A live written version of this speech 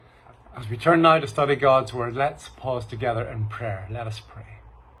As we turn now to study God's Word, let's pause together in prayer. Let us pray.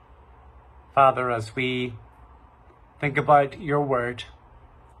 Father, as we think about your Word,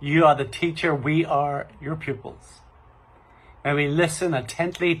 you are the teacher, we are your pupils. May we listen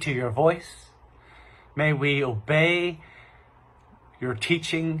attentively to your voice. May we obey your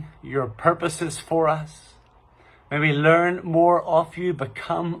teaching, your purposes for us. May we learn more of you,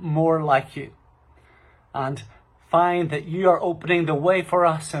 become more like you, and find that you are opening the way for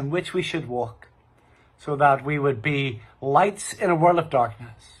us in which we should walk, so that we would be lights in a world of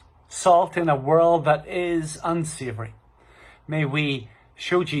darkness, salt in a world that is unsavory. May we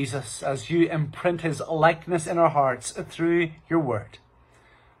show Jesus as you imprint his likeness in our hearts through your word.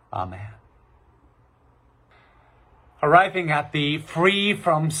 Amen. Arriving at the free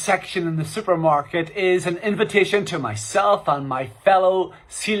from section in the supermarket is an invitation to myself and my fellow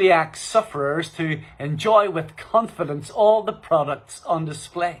celiac sufferers to enjoy with confidence all the products on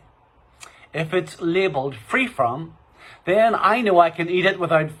display. If it's labelled free from, then I know I can eat it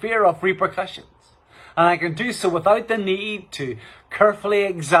without fear of repercussions. And I can do so without the need to carefully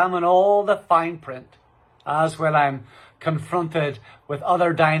examine all the fine print, as when I'm confronted with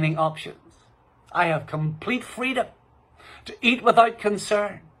other dining options. I have complete freedom to eat without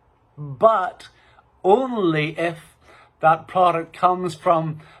concern, but only if that product comes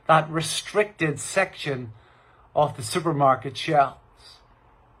from that restricted section of the supermarket shelves.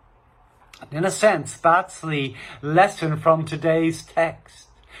 In a sense, that's the lesson from today's text.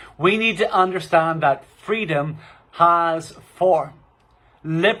 We need to understand that freedom has form.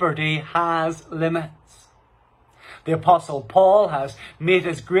 Liberty has limits. The Apostle Paul has made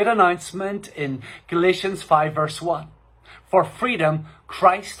his great announcement in Galatians 5 verse 1. For freedom,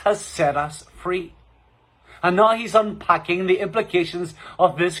 Christ has set us free. And now he's unpacking the implications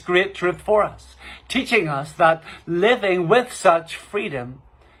of this great truth for us, teaching us that living with such freedom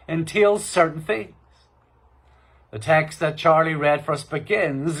entails certain things. The text that Charlie read for us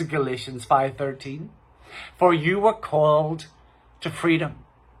begins, Galatians 5:13. For you were called to freedom.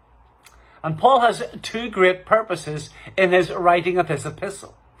 And Paul has two great purposes in his writing of this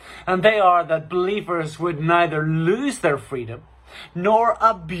epistle. And they are that believers would neither lose their freedom nor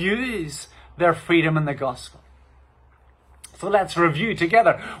abuse their freedom in the gospel. So let's review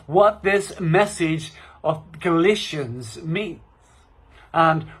together what this message of Galatians means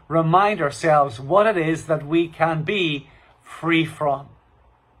and remind ourselves what it is that we can be free from.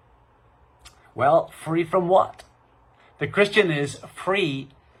 Well, free from what? The Christian is free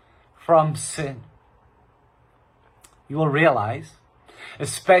from sin. You will realize,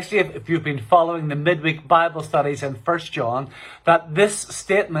 especially if you've been following the midweek Bible studies in 1 John, that this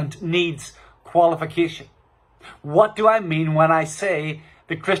statement needs qualification. What do I mean when I say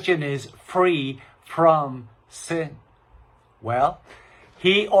the Christian is free from sin? Well,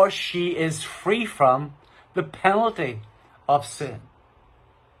 he or she is free from the penalty of sin.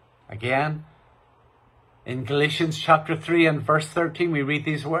 Again, in Galatians chapter 3 and verse 13, we read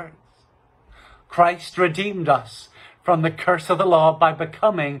these words. Christ redeemed us from the curse of the law by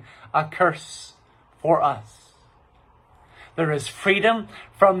becoming a curse for us. There is freedom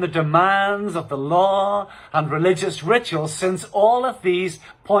from the demands of the law and religious rituals, since all of these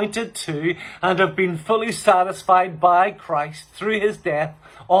pointed to and have been fully satisfied by Christ through his death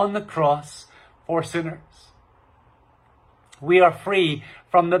on the cross for sinners. We are free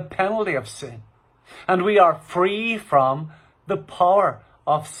from the penalty of sin, and we are free from the power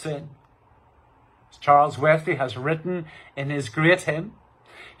of sin. As Charles Wesley has written in his great hymn,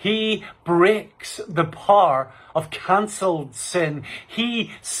 he breaks the power of cancelled sin.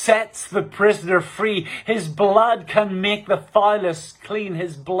 He sets the prisoner free. His blood can make the foulest clean.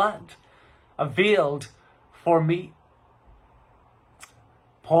 His blood availed for me.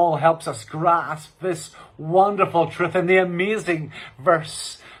 Paul helps us grasp this wonderful truth in the amazing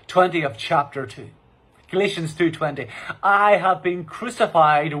verse 20 of chapter 2. Galatians 2:20. I have been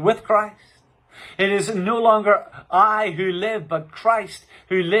crucified with Christ. It is no longer I who live, but Christ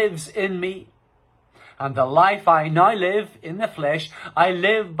who lives in me. And the life I now live in the flesh, I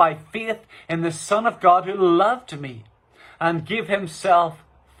live by faith in the Son of God who loved me and gave himself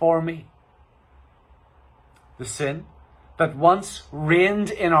for me. The sin that once reigned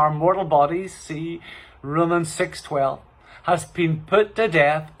in our mortal bodies, see Romans 6:12, has been put to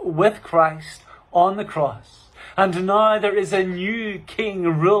death with Christ on the cross. And now there is a new king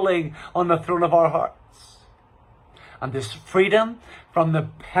ruling on the throne of our hearts. And this freedom from the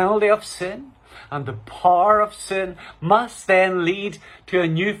penalty of sin and the power of sin must then lead to a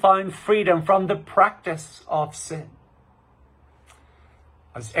newfound freedom from the practice of sin.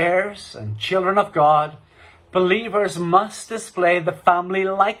 As heirs and children of God, Believers must display the family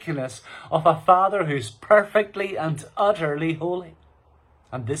likeness of a Father who's perfectly and utterly holy.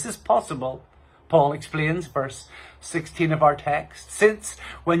 And this is possible, Paul explains, verse 16 of our text, since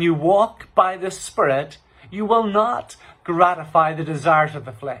when you walk by the Spirit, you will not gratify the desires of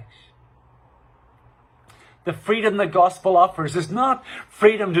the flesh. The freedom the gospel offers is not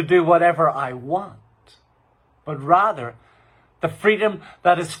freedom to do whatever I want, but rather the freedom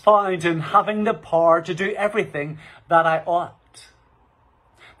that is found in having the power to do everything that I ought.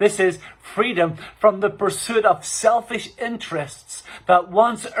 This is freedom from the pursuit of selfish interests that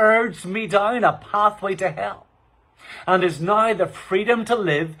once urged me down a pathway to hell, and is now the freedom to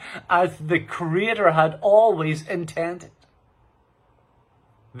live as the Creator had always intended.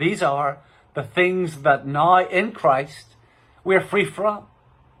 These are the things that now in Christ we're free from.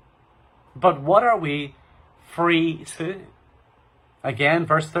 But what are we free to? Again,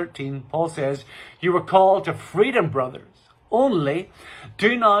 verse 13, Paul says, you were called to freedom, brothers. Only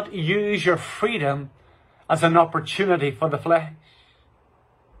do not use your freedom as an opportunity for the flesh.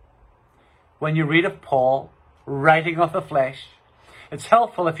 When you read of Paul writing of the flesh, it's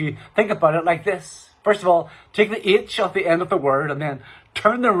helpful if you think about it like this. First of all, take the H off the end of the word and then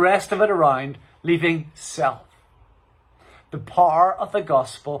turn the rest of it around, leaving self. The power of the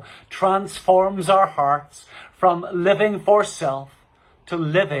gospel transforms our hearts from living for self to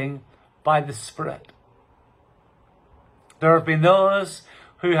living by the Spirit. There have been those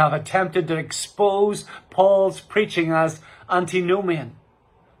who have attempted to expose Paul's preaching as antinomian,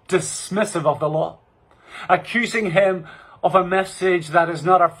 dismissive of the law, accusing him of a message that is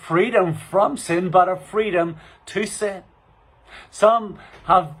not a freedom from sin, but a freedom to sin. Some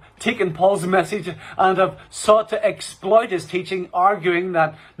have taken Paul's message and have sought to exploit his teaching, arguing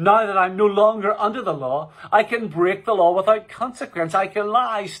that now that I'm no longer under the law, I can break the law without consequence. I can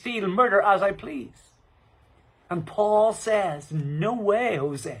lie, steal, murder as I please. And Paul says, no way,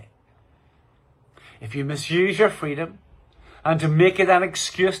 Jose. If you misuse your freedom and to make it an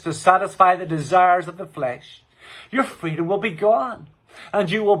excuse to satisfy the desires of the flesh, your freedom will be gone and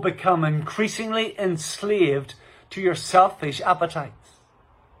you will become increasingly enslaved to your selfish appetites.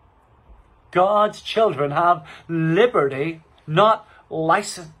 God's children have liberty, not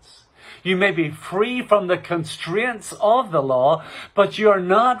license. You may be free from the constraints of the law, but you are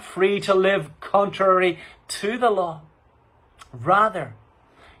not free to live contrary to the law. Rather,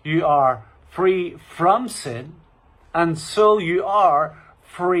 you are free from sin, and so you are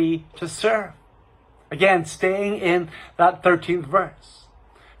free to serve. Again, staying in that 13th verse.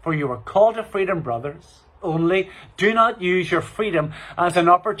 For you are called to freedom, brothers. Only do not use your freedom as an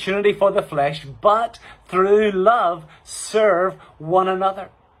opportunity for the flesh, but through love serve one another.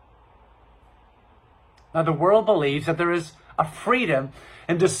 Now, the world believes that there is a freedom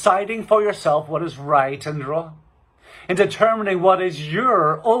in deciding for yourself what is right and wrong, in determining what is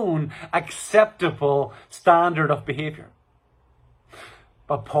your own acceptable standard of behavior.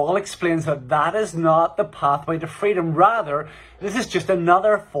 But Paul explains that that is not the pathway to freedom. Rather, this is just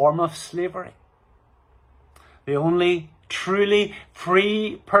another form of slavery. The only truly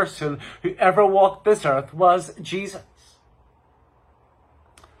free person who ever walked this earth was Jesus.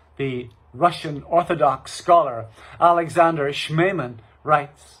 The Russian Orthodox scholar Alexander Shmeiman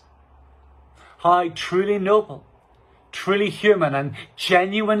writes, how truly noble, truly human and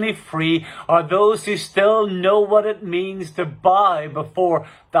genuinely free are those who still know what it means to bow before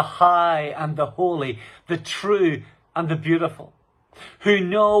the high and the holy, the true and the beautiful, who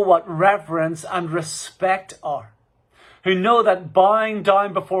know what reverence and respect are, who know that bowing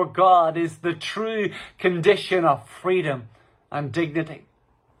down before God is the true condition of freedom and dignity.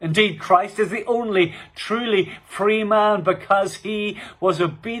 Indeed, Christ is the only truly free man because he was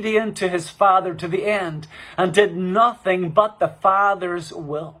obedient to his Father to the end and did nothing but the Father's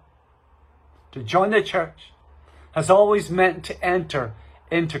will. To join the church has always meant to enter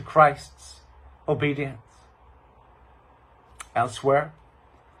into Christ's obedience. Elsewhere,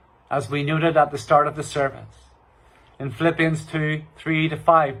 as we noted at the start of the service, in Philippians 2,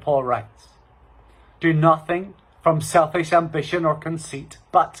 3-5, Paul writes, do nothing from selfish ambition or conceit,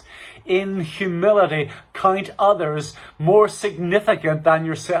 but in humility count others more significant than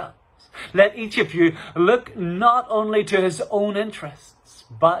yourselves. Let each of you look not only to his own interests,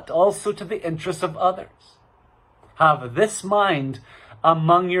 but also to the interests of others. Have this mind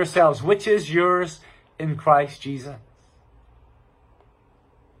among yourselves, which is yours in Christ Jesus.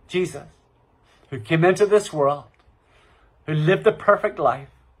 Jesus, who came into this world, who lived a perfect life,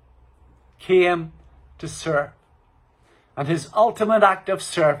 came to serve. And his ultimate act of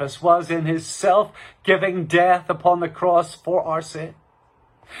service was in his self-giving death upon the cross for our sin.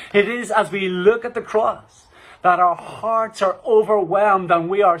 It is as we look at the cross that our hearts are overwhelmed and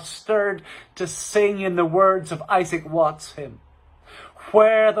we are stirred to sing in the words of Isaac Watts' hymn.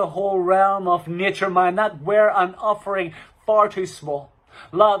 Where the whole realm of nature mine, that were an offering far too small,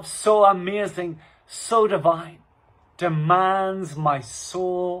 love so amazing, so divine, demands my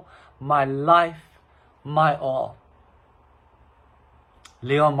soul, my life, my all.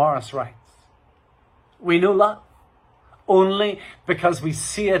 Leon Morris writes, we know love only because we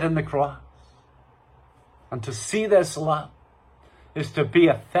see it in the cross. And to see this love is to be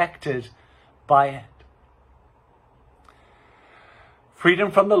affected by it.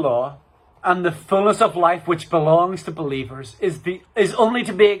 Freedom from the law and the fullness of life which belongs to believers is only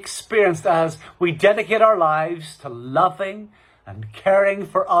to be experienced as we dedicate our lives to loving and caring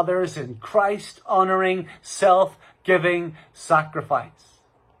for others in Christ-honoring, self-giving sacrifice.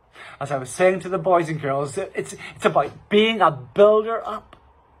 As I was saying to the boys and girls, it's about being a builder up.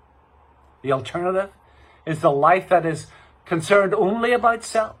 The alternative is the life that is concerned only about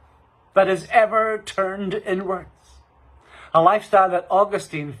self, that is ever turned inwards. A lifestyle that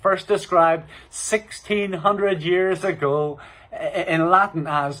Augustine first described 1600 years ago in Latin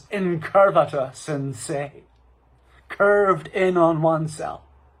as incurvatus in se, curved in on oneself.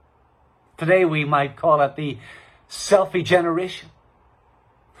 Today we might call it the selfie generation.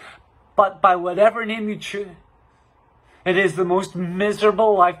 But by whatever name you choose, it is the most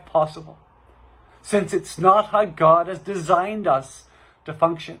miserable life possible, since it's not how God has designed us to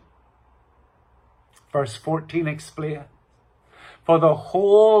function. Verse 14 explains, for the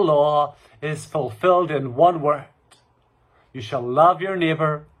whole law is fulfilled in one word. You shall love your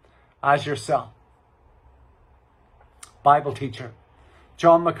neighbor as yourself. Bible teacher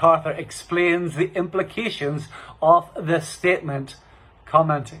John MacArthur explains the implications of this statement,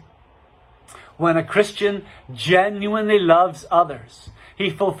 commenting, when a Christian genuinely loves others,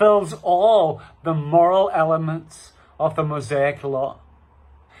 he fulfills all the moral elements of the Mosaic law.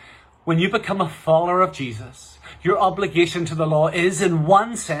 When you become a follower of Jesus, your obligation to the law is in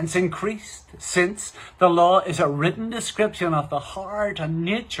one sense increased, since the law is a written description of the heart and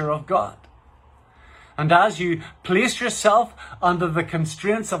nature of God. And as you place yourself under the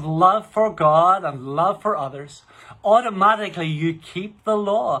constraints of love for God and love for others, automatically you keep the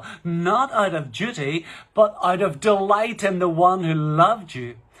law, not out of duty, but out of delight in the one who loved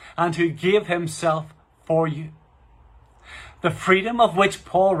you and who gave himself for you. The freedom of which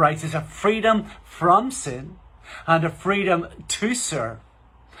Paul writes is a freedom from sin and a freedom to serve.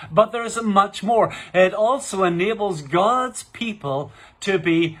 But there is much more. It also enables God's people to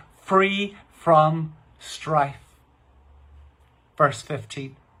be free from strife. Verse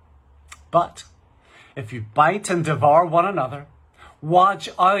 15. But if you bite and devour one another, watch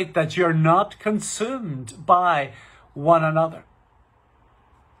out that you're not consumed by one another.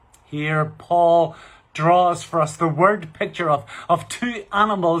 Here Paul draws for us the word picture of two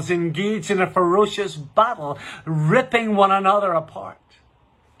animals engaged in a ferocious battle, ripping one another apart.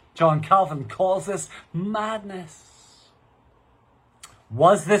 John Calvin calls this madness.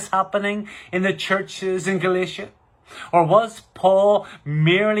 Was this happening in the churches in Galatia? Or was Paul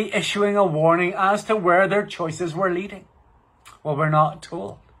merely issuing a warning as to where their choices were leading? Well, we're not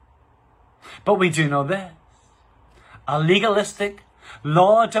told. But we do know this. A legalistic,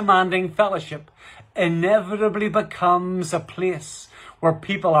 law-demanding fellowship inevitably becomes a place where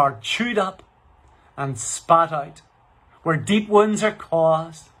people are chewed up and spat out, where deep wounds are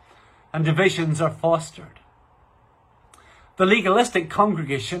caused and divisions are fostered. The legalistic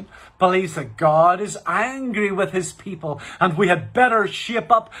congregation believes that God is angry with his people and we had better shape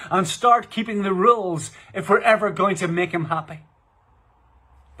up and start keeping the rules if we're ever going to make him happy.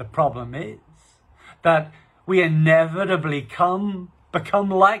 The problem is that we inevitably become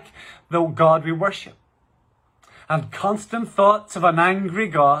like the God we worship. And constant thoughts of an angry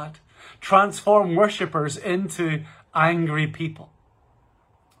God transform worshippers into angry people.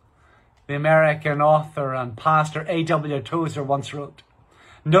 The American author and pastor A.W. Tozer once wrote,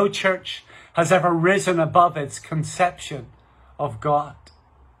 "No church has ever risen above its conception of God."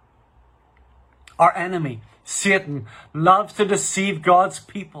 Our enemy, Satan, loves to deceive God's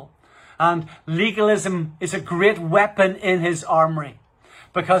people, and legalism is a great weapon in his armory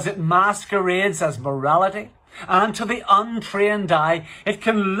because it masquerades as morality, and to the untrained eye, it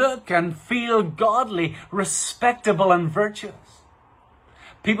can look and feel godly, respectable, and virtuous.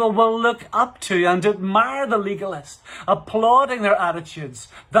 People will look up to and admire the legalist, applauding their attitudes,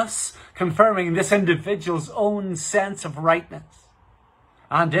 thus confirming this individual's own sense of rightness.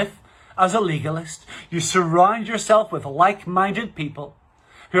 And if, as a legalist, you surround yourself with like-minded people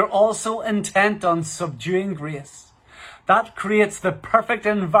who are also intent on subduing grace, that creates the perfect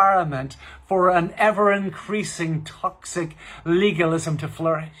environment for an ever-increasing toxic legalism to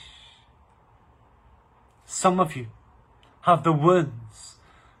flourish. Some of you have the wounds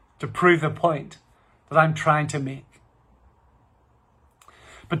to prove the point that I'm trying to make.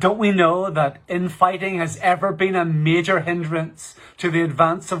 But don't we know that infighting has ever been a major hindrance to the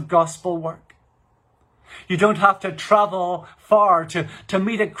advance of gospel work? You don't have to travel far to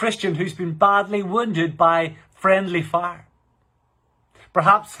meet a Christian who's been badly wounded by friendly fire.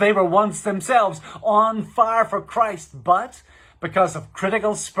 Perhaps they were once themselves on fire for Christ, but because of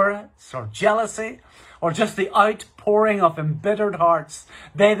critical spirits or jealousy or just the outpouring of embittered hearts,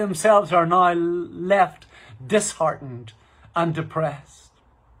 they themselves are now left disheartened and depressed.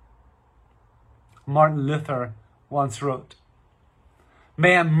 Martin Luther once wrote,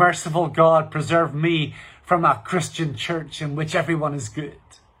 "May a merciful God preserve me from a Christian church in which everyone is good.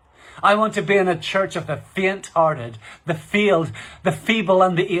 I want to be in a church of the faint-hearted, the feeble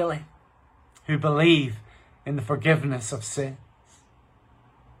and the ailing, who believe in the forgiveness of sins."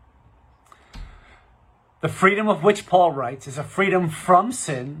 The freedom of which Paul writes is a freedom from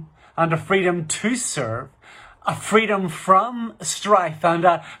sin and a freedom to serve, a freedom from strife and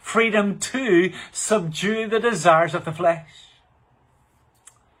a freedom to subdue the desires of the flesh.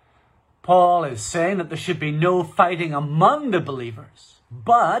 Paul is saying that there should be no fighting among the believers,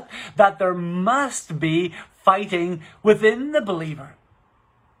 but that there must be fighting within the believer.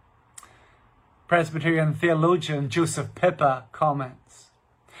 Presbyterian theologian Joseph Pippa comments,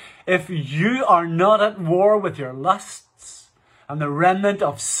 "If you are not at war with your lusts and the remnant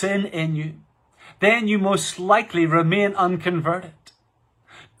of sin in you, then you most likely remain unconverted.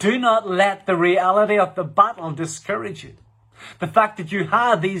 Do not let the reality of the battle discourage you. The fact that you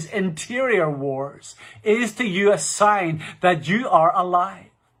have these interior wars is to you a sign that you are alive."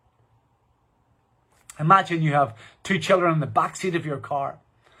 Imagine you have two children in the backseat of your car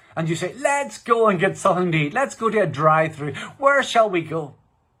and you say, "Let's go and get something to eat. Let's go to a drive-thru. Where shall we go?"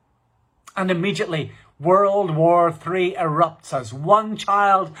 And immediately World War III erupts as one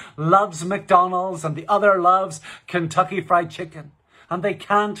child loves McDonald's and the other loves Kentucky Fried Chicken, and they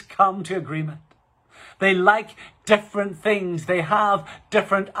can't come to agreement. They like different things. They have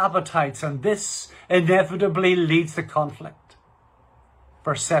different appetites, and this inevitably leads to conflict.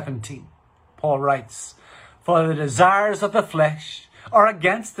 Verse 17, Paul writes, "For the desires of the flesh are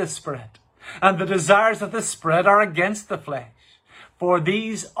against the Spirit, and the desires of the Spirit are against the flesh. For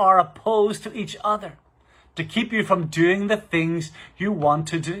these are opposed to each other, to keep you from doing the things you want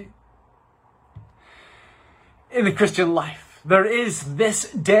to do." In the Christian life, there is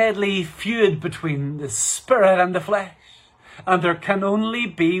this deadly feud between the spirit and the flesh, and there can only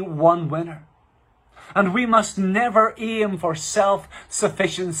be one winner. And we must never aim for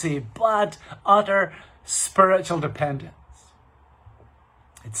self-sufficiency, but utter spiritual dependence.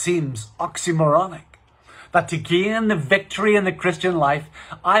 It seems oxymoronic that to gain the victory in the Christian life,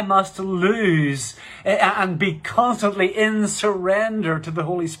 I must lose and be constantly in surrender to the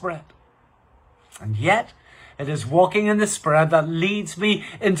Holy Spirit. And yet, it is walking in the Spirit that leads me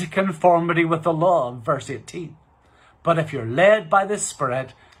into conformity with the law, verse 18. But if you're led by the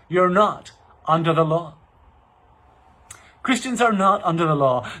Spirit, you're not under the law. Christians are not under the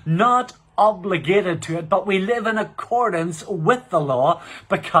law, not obligated to it, but we live in accordance with the law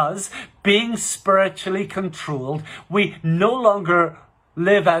because, being spiritually controlled, we no longer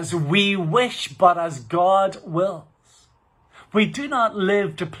live as we wish, but as God wills. We do not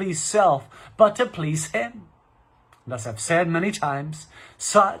live to please self, but to please Him. And as I've said many times,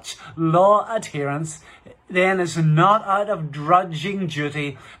 such law adherence then is not out of drudging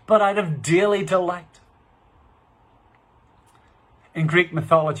duty, but out of daily delight. In Greek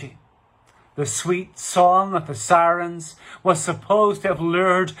mythology, the sweet song of the sirens was supposed to have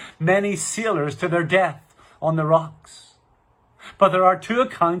lured many sailors to their death on the rocks. But there are two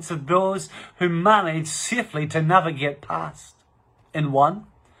accounts of those who managed safely to navigate past. In one,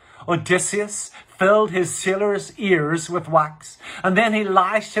 Odysseus filled his sailors' ears with wax, and then he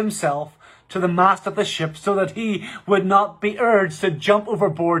lashed himself to the mast of the ship so that he would not be urged to jump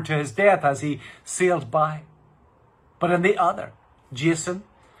overboard to his death as he sailed by. But in the other, Jason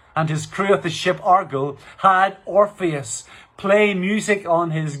and his crew of the ship Argo had Orpheus play music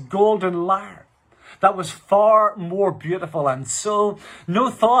on his golden lyre that was far more beautiful, and so no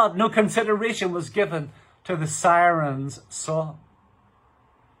thought, no consideration was given to the siren's song.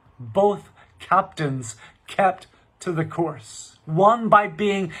 Both captains kept to the course, one by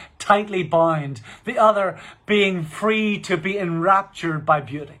being tightly bound, the other being free to be enraptured by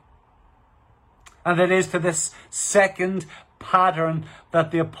beauty. And it is to this second pattern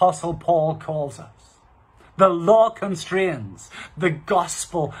that the Apostle Paul calls us. The law constrains, the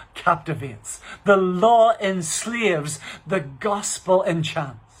gospel captivates. The law enslaves, the gospel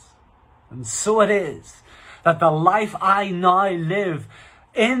enchants. And so it is that the life I now live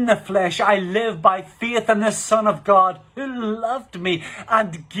in the flesh, I live by faith in the Son of God who loved me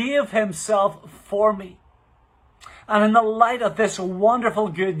and gave himself for me. And in the light of this wonderful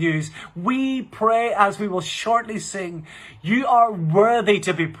good news, we pray, as we will shortly sing, you are worthy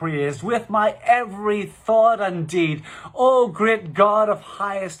to be praised with my every thought and deed. O great God of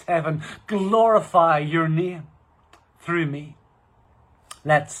highest heaven, glorify your name through me.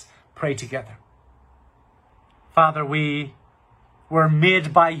 Let's pray together. Father, we were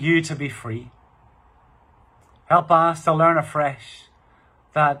made by you to be free. Help us to learn afresh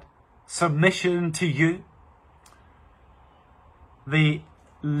that submission to you, the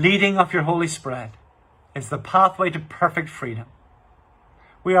leading of your Holy Spirit, is the pathway to perfect freedom.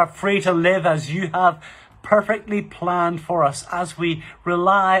 We are free to live as you have perfectly planned for us as we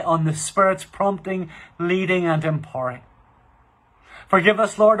rely on the Spirit's prompting, leading and empowering. Forgive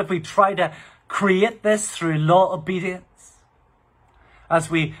us, Lord, if we try to create this through law obedience, as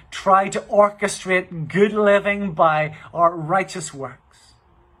we try to orchestrate good living by our righteous works.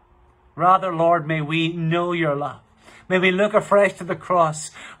 Rather, Lord, may we know your love. May we look afresh to the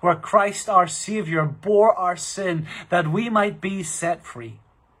cross where Christ our Saviour bore our sin that we might be set free.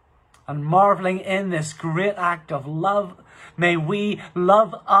 And marveling in this great act of love, may we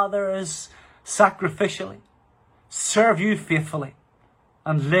love others sacrificially, serve you faithfully,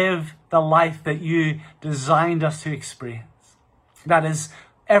 and live the life that you designed us to experience. That is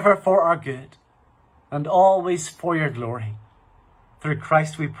ever for our good and always for your glory. Through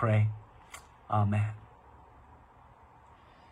Christ we pray. Amen.